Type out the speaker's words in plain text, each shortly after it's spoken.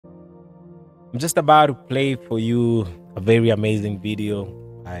I'm just about to play for you a very amazing video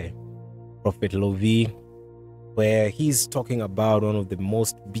by Prophet Lovy, where he's talking about one of the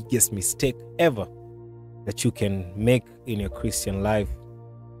most biggest mistake ever that you can make in your Christian life.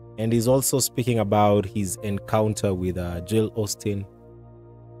 And he's also speaking about his encounter with Joel Osteen.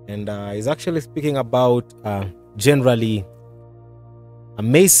 And he's actually speaking about generally a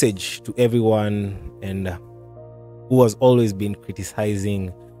message to everyone and who has always been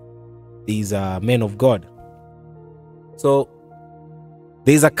criticizing these men of God. So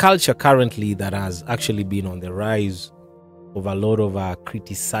there's a culture currently that has actually been on the rise of a lot of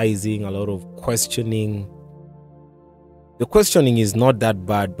criticizing, a lot of questioning. The questioning is not that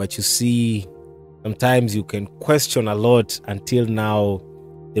bad, but you see, sometimes you can question a lot until now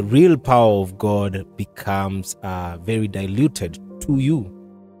the real power of God becomes very diluted to you.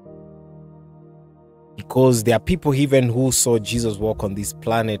 Because there are people even who saw Jesus walk on this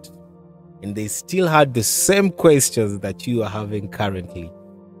planet and they still had the same questions that you are having currently.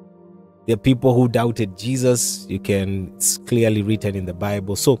 There are people who doubted Jesus. It's clearly written in the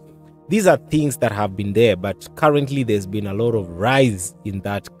Bible. So these are things that have been there, but currently there's been a lot of rise in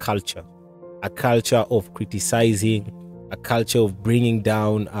that culture. A culture of criticizing, a culture of bringing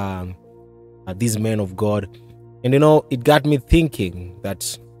down these men of God. And you know, it got me thinking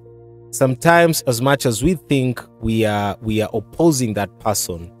that sometimes, as much as we think we are opposing that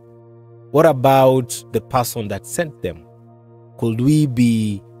person, what about the person that sent them? Could we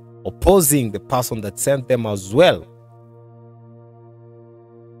be opposing the person that sent them as well?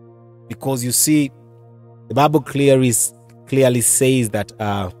 Because you see, the Bible clearly says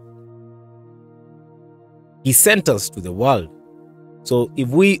that he sent us to the world. So if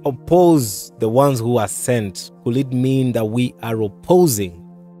we oppose the ones who are sent, could it mean that we are opposing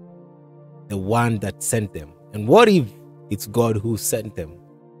the one that sent them? And what if it's God who sent them?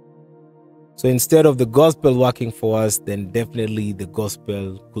 So instead of the gospel working for us, then definitely the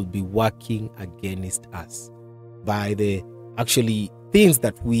gospel could be working against us by the actually things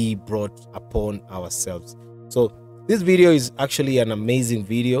that we brought upon ourselves. So this video is actually an amazing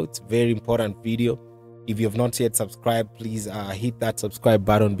video. It's a very important video. If you have not yet subscribed, please hit that subscribe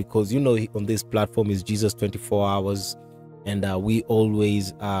button, because you know on this platform is Jesus 24 hours, and we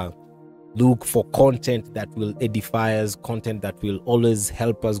always look for content that will edify us, content that will always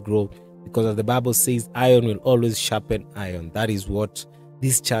help us grow, because as the Bible says, iron will always sharpen iron. That is what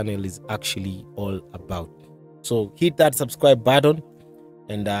this channel is actually all about. So hit that subscribe button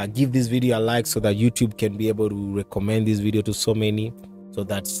and give this video a like so that YouTube can be able to recommend this video to so many, so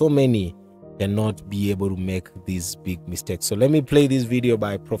that so many cannot be able to make these big mistakes. So let me play this video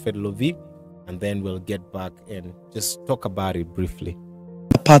by Prophet Lovy, and then we'll get back and just talk about it briefly.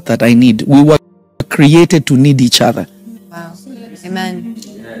 The part that I need. We were created to need each other. Wow. Amen.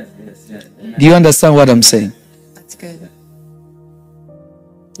 Do you understand what I'm saying? That's good.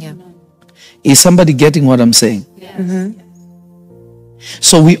 Yeah. Is somebody getting what I'm saying? Yeah. Mm-hmm.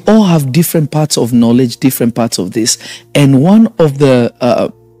 So we all have different parts of knowledge, different parts of this. And one of the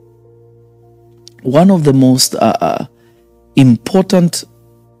most important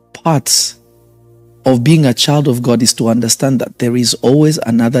parts of being a child of God is to understand that there is always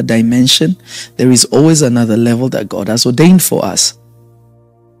another dimension. There is always another level that God has ordained for us.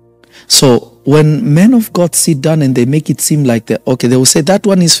 So when men of God sit down and they make it seem like that, okay, they will say that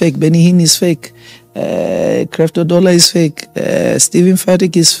one is fake, Benny Hinn is fake, Crefto Dollar is fake, Stephen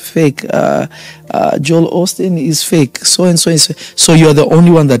Furtick is fake, Joel Osteen is fake, so and so is fake. So you are the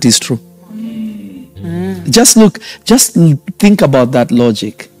only one that is true. Just think about that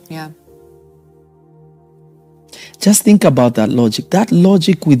logic. Yeah. Just think about that logic. That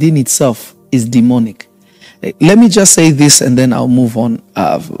logic within itself is demonic. Let me just say this and then I'll move on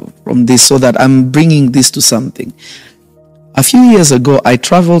from this, so that I'm bringing this to something. A few years ago, I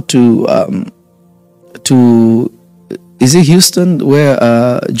traveled to is it Houston, where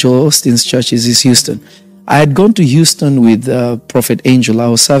Joel Osteen's church is? Is Houston. I had gone to Houston with Prophet Angel. I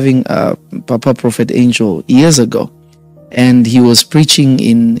was serving Papa Prophet Angel years ago, and he was preaching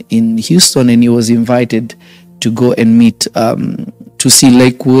in Houston, and he was invited to go and meet, to see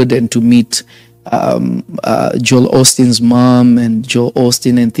Lakewood and to meet Joel Osteen's mom and Joel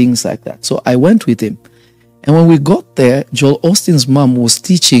Osteen and things like that. So I went with him. And when we got there, Joel Osteen's mom was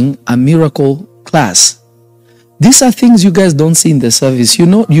teaching a miracle class. These are things you guys don't see in the service. You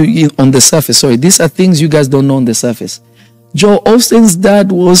know, on the surface, sorry. These are things you guys don't know on the surface. Joel Osteen's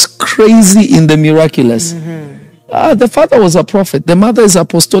dad was crazy in the miraculous. The father was a prophet. The mother is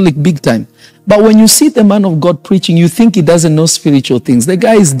apostolic big time. But when you see the man of God preaching, you think he doesn't know spiritual things. The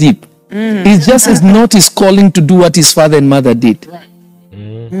guy is deep. He just is not his calling to do what his father and mother did.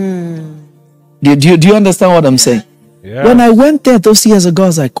 Do you understand what I'm saying? Yeah. When I went there those years ago, I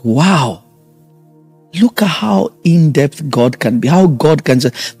was like, wow, look at how in-depth God can be, how God can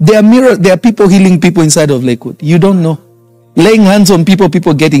just... There are people healing people inside of Lakewood. You don't know. Laying hands on people,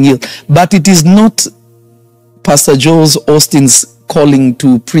 people getting healed. But it is not Pastor Joel's Osteen's calling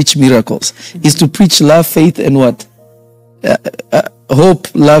to preach miracles. It's to preach love, faith, and what? Hope,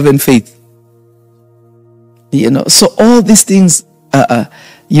 love, and faith. You know, so all these things...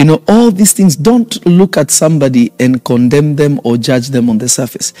 all these things, don't look at somebody and condemn them or judge them on the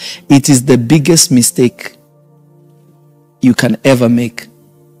surface. It is the biggest mistake you can ever make.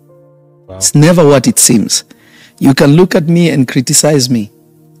 Wow. It's never what it seems. You can look at me and criticize me.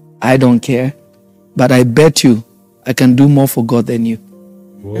 I don't care. But I bet you I can do more for God than you.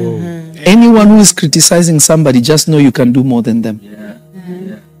 Anyone who is criticizing somebody, just know you can do more than them.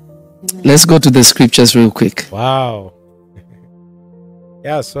 Let's go to the scriptures real quick. Wow.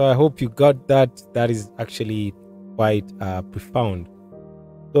 Yeah, so I hope you got that. That is actually quite profound.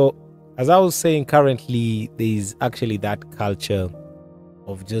 So, as I was saying, currently, there is actually that culture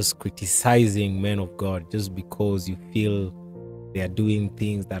of just criticizing men of God just because you feel they are doing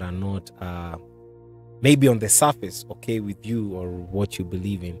things that are not maybe on the surface okay with you or what you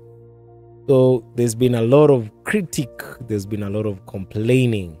believe in. So, there's been a lot of critique. There's been a lot of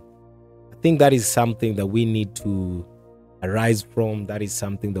complaining. I think that is something that we need to arise from. That is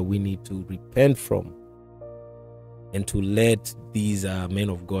something that we need to repent from and to let these men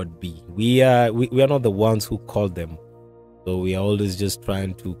of God be. We are not the ones who called them, so we are always just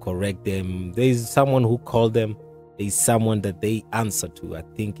trying to correct them. There is someone who called them. There is someone that they answer to. I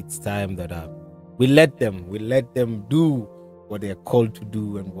think it's time that we let them do what they are called to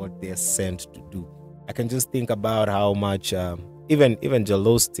do and what they are sent to do. I can just think about how much even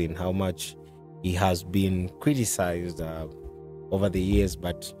Joel Osteen, how much he has been criticized over the years,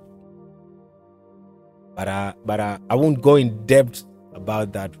 but I won't go in depth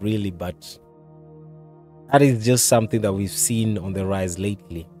about that really. But that is just something that we've seen on the rise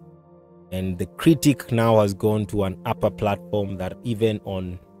lately, and the critic now has gone to an upper platform. That even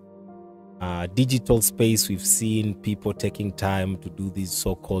on digital space, we've seen people taking time to do these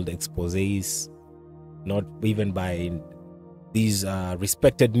so-called exposés, not even by these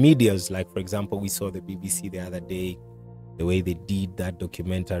respected medias. Like, for example, we saw the BBC the other day, the way they did that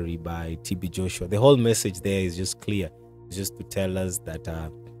documentary by TB Joshua. The whole message there is just clear. It's just to tell us that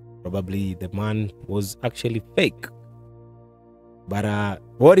probably the man was actually fake. But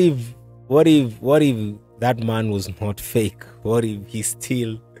what if that man was not fake? What if he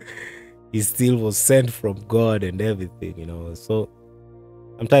still was sent from God and everything, you know? So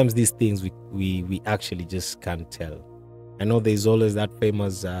sometimes these things we actually just can't tell. I know there's always that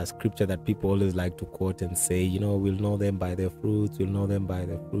famous scripture that people always like to quote and say, you know, we'll know them by their fruits, we'll know them by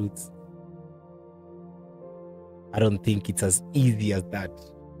their fruits. I don't think it's as easy as that.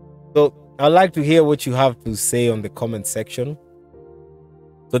 So I'd like to hear what you have to say on the comment section.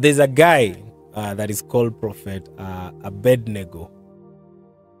 So there's a guy that is called Prophet Abednego.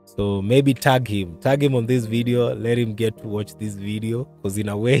 So maybe tag him on this video, let him get to watch this video, because in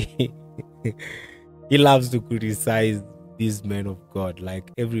a way he loves to criticize these men of God. Like,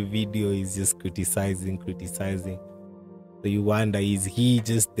 every video is just criticizing. So you wonder, is he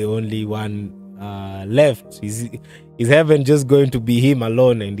just the only one left? Is heaven just going to be him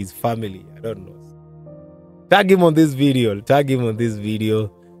alone and his family? I don't know. Tag him on this video,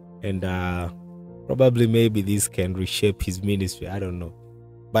 and probably maybe this can reshape his ministry. I don't know.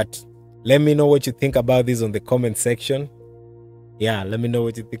 But let me know what you think about this on the comment section. Yeah, let me know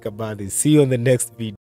what you think about this. See you on the next video.